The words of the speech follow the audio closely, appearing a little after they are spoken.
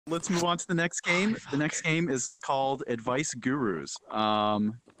let's move on to the next game. The next game is called Advice Gurus.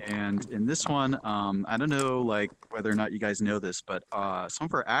 And in this one, I don't know like whether or not you guys know this, but some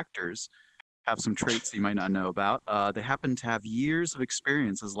of our actors have some traits you might not know about. They happen to have years of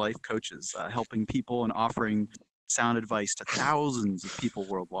experience as life coaches, helping people and offering sound advice to thousands of people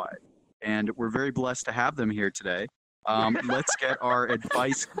worldwide. And we're very blessed to have them here today. Let's get our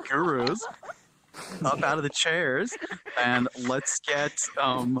advice gurus up out of the chairs, and let's get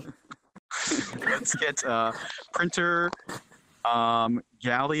Printer,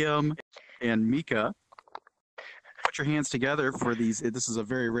 Gallium, and Meeka. Put your hands together for these. This is a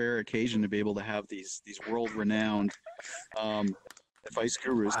very rare occasion to be able to have these world-renowned advice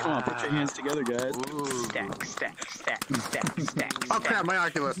gurus. Come on, put your hands together, guys. Stack. Oh crap, my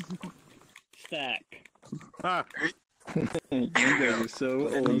Oculus. Stack. Ah. You guys are so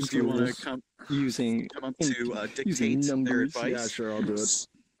old. Do you want to come up to dictate their advice? Yeah, sure, I'll do it.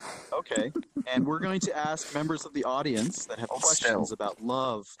 Okay, and we're going to ask members of the audience that have questions about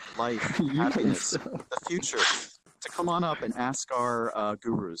love, life, happiness, the future, to come on up and ask our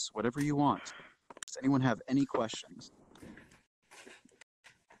gurus whatever you want. Does anyone have any questions?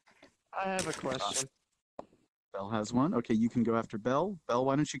 I have a question. Belle has one. Okay, you can go after Belle. Belle,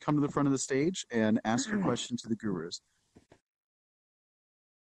 why don't you come to the front of the stage and ask your question to the gurus?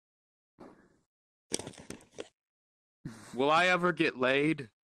 Will I ever get laid?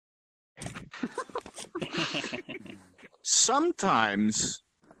 Sometimes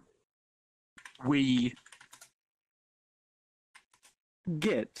we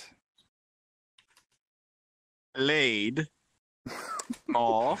Get laid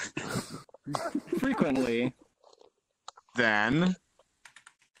more frequently than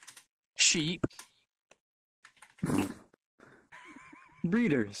sheep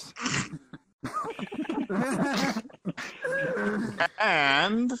breeders.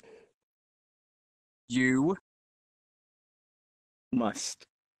 and you Must.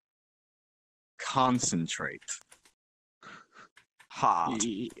 concentrate hard.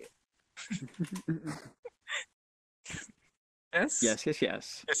 Yes? Yes.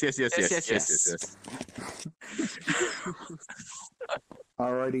 Yes.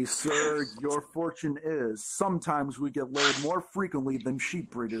 Alrighty, sir. Your fortune is sometimes we get laid more frequently than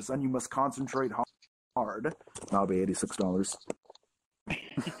sheep breeders, and you must concentrate hard. That'll be $86.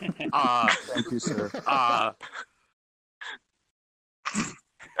 Thank you, sir.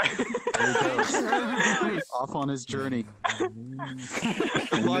 There he goes. Off on his journey.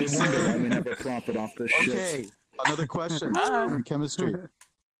 Good luck, sir. I mean, never profit off this shit. Okay, another question from chemistry.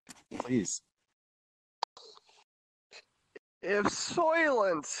 Please. If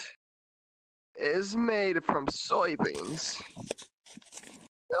Soylent is made from soybeans,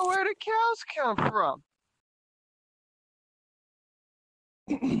 then where do cows come from?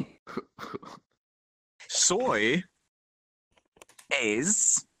 Soy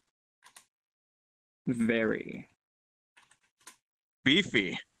is Very.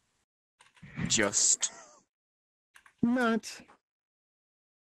 beefy. Just Not.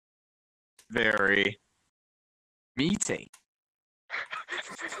 very meaty.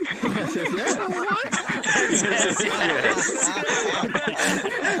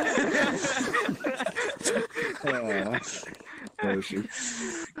 Oh,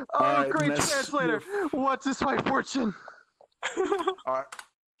 Alright, great miss. translator. What is my fortune? Alright,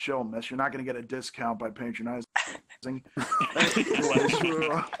 chill, miss. You're not going to get a discount by patronizing.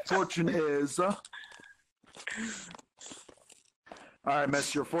 Your fortune is... Alright,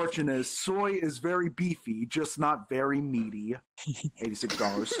 miss. Your fortune is soy is very beefy, just not very meaty.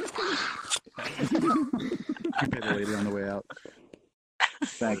 $86. You pay the lady on the way out.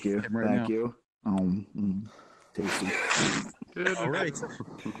 Thank you. Him right Thank now. you. Tasty. All right.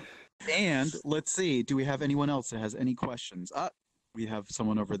 And let's see. Do we have anyone else that has any questions? We have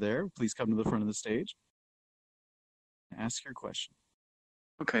someone over there. Please come to the front of the stage. Ask your question.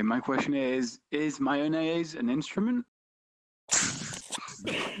 Okay, my question is mayonnaise an instrument?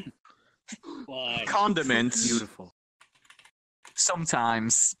 Why? Condiments Beautiful.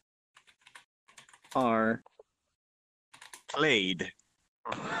 sometimes Are played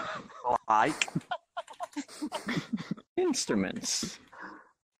like instruments.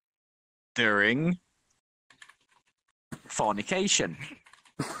 during fornication.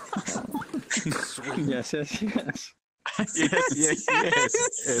 Yes. Yes.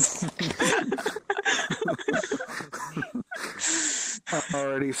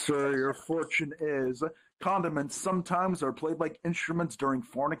 Alrighty, sir. Your fortune is condiments sometimes are played like instruments during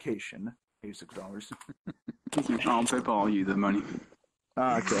fornication. $86. I'll PayPal you the money.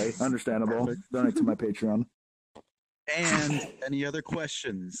 Okay, understandable. Donate to my Patreon. And any other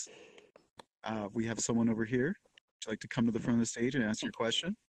questions? We have someone over here. Would you like to come to the front of the stage and ask your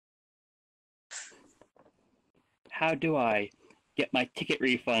question? How do I get my ticket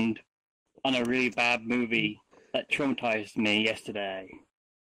refund on a really bad movie that traumatized me yesterday?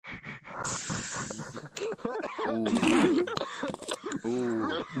 Ooh.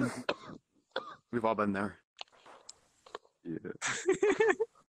 Ooh. We've all been there. Yeah.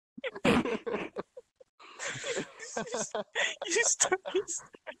 You start.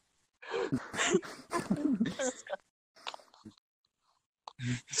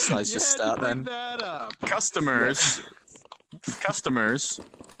 So let's just start then. That up. Customers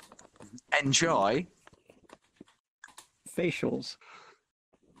Enjoy Facials.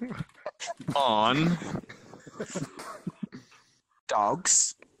 on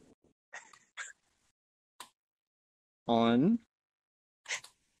dogs On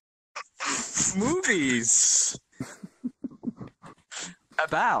movies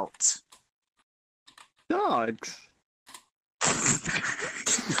about dogs.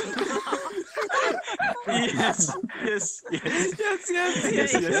 Yes, yes, yes, yes,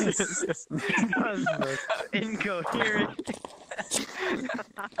 yes, yes, yes, yes. That was the most incoherent.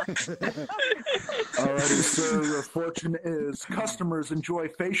 Alrighty, sir. Your fortune is customers enjoy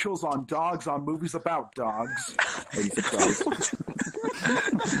facials on dogs on movies about dogs. $86.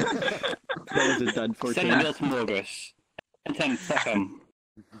 That was a dud Send a fortune. bill to Morgus. And then fuck 'em.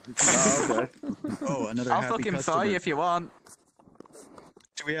 Oh, okay. Oh, another I'll happy fucking customer. fire you if you want.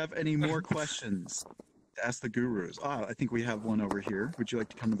 Do we have any more questions to ask the gurus? I think we have one over here. Would you like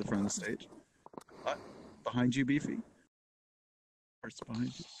to come to the front of the stage? Behind you, Beefy. First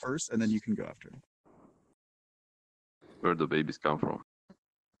behind you. First, and then you can go after him. Where do babies come from?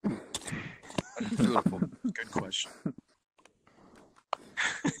 Beautiful. Good question.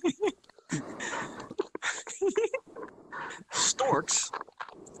 Storks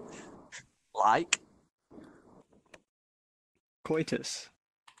like Coitus.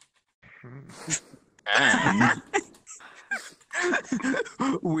 and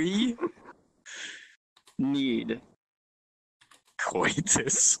we Need.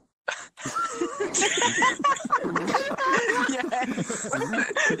 coitus.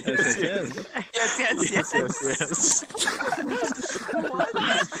 Yes. Yes, yes, yes. Yes, yes.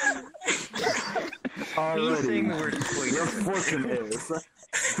 Using Alrighty. word Your fortune is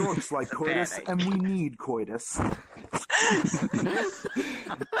storks like coitus, and we need coitus.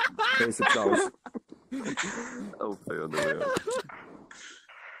 $86. I'll pay on the way out.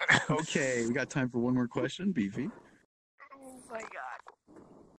 Okay, we got time for one more question, Beefy. Oh my god.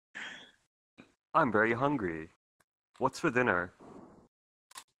 I'm very hungry. What's for dinner?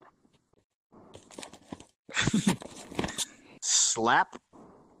 Slap.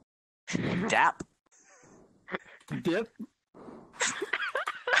 Dap. Dip.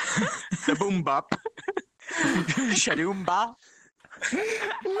 The boom bop. Shadoomba.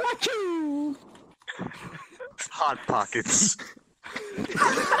 Wachoo! Hot pockets.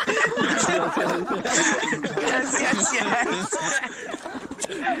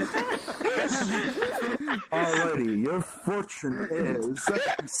 Alrighty, your fortune is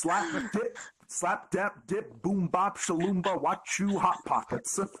slap, dap, dip, boom, bop, shaloomba, wachu, hot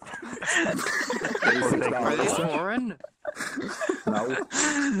pockets. Are they foreign? No.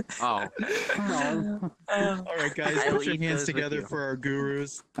 Oh. No. All right, guys, I will put your eat hands those with together you. for our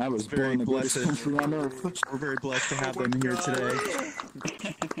gurus. I was Very born the greatest blessed. country on earth. We're very blessed to have them here today.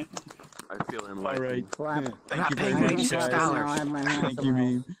 I feel All enlightened. right, Clap. thank you very paying much, $86. guys. Thank you,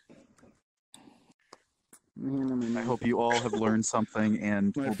 Meme. Man, I hope you all have learned something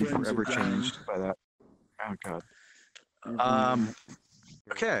and My will be friends are forever dying. changed by that. Oh God.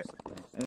 Okay.